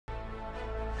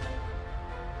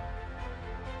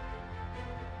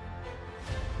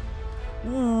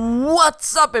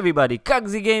What's up everybody,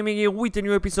 CoC Gaming here with a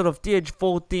new episode of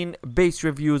TH14 base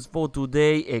reviews for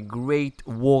today. A great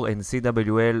war and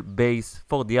CWL base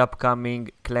for the upcoming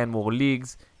Clan War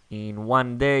Leagues in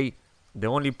one day. The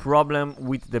only problem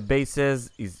with the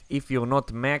bases is if you're not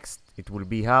maxed, it will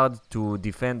be hard to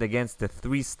defend against a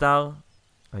 3-star.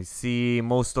 I see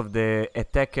most of the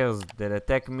attackers that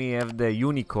attack me have the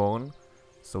unicorn,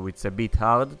 so it's a bit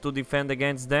hard to defend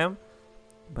against them.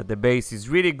 But the base is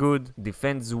really good,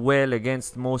 defends well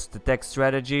against most attack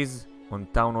strategies on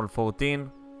Town Hall 14.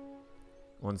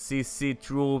 On CC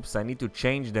troops, I need to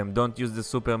change them, don't use the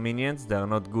super minions, they are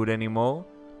not good anymore.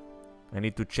 I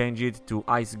need to change it to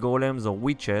ice golems or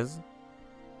witches.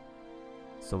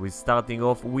 So we're starting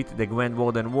off with the Grand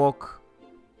Warden Walk,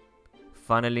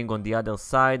 funneling on the other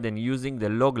side and using the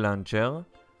log launcher.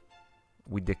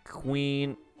 With the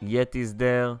Queen, Yeti is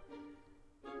there.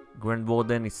 Grand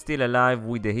Warden is still alive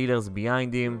with the healers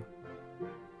behind him.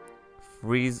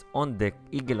 Freeze on the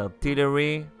Eagle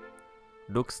Artillery.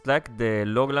 Looks like the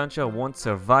log launcher won't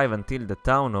survive until the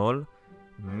Town Hall.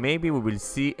 Maybe we will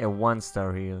see a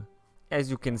 1-star here. As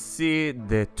you can see,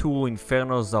 the 2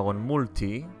 Infernos are on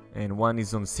multi and one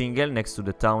is on single next to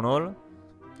the Town Hall.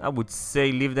 I would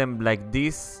say leave them like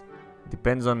this.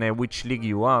 Depends on which league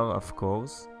you are, of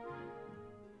course.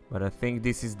 But I think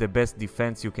this is the best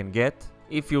defense you can get.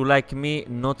 If you like me,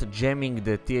 not jamming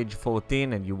the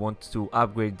TH14 and you want to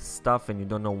upgrade stuff and you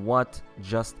don't know what,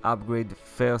 just upgrade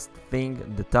first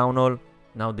thing the Town Hall.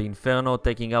 Now the Inferno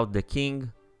taking out the King.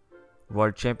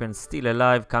 World Champion still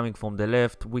alive, coming from the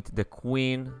left with the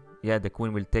Queen. Yeah, the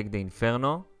Queen will take the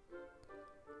Inferno.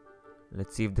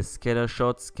 Let's see if the scatter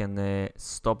shots can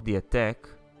stop the attack.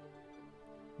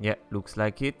 Yeah, looks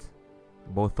like it.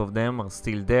 Both of them are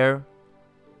still there.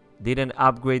 Didn't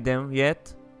upgrade them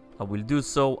yet. I will do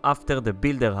so after the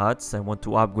builder huts. I want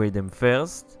to upgrade them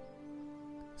first.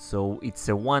 So it's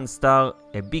a 1-star,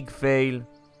 a big fail.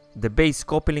 The base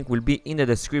copy link will be in the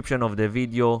description of the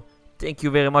video. Thank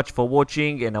you very much for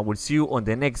watching and I will see you on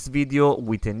the next video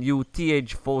with a new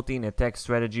TH14 attack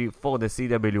strategy for the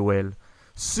CWL.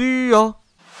 See ya!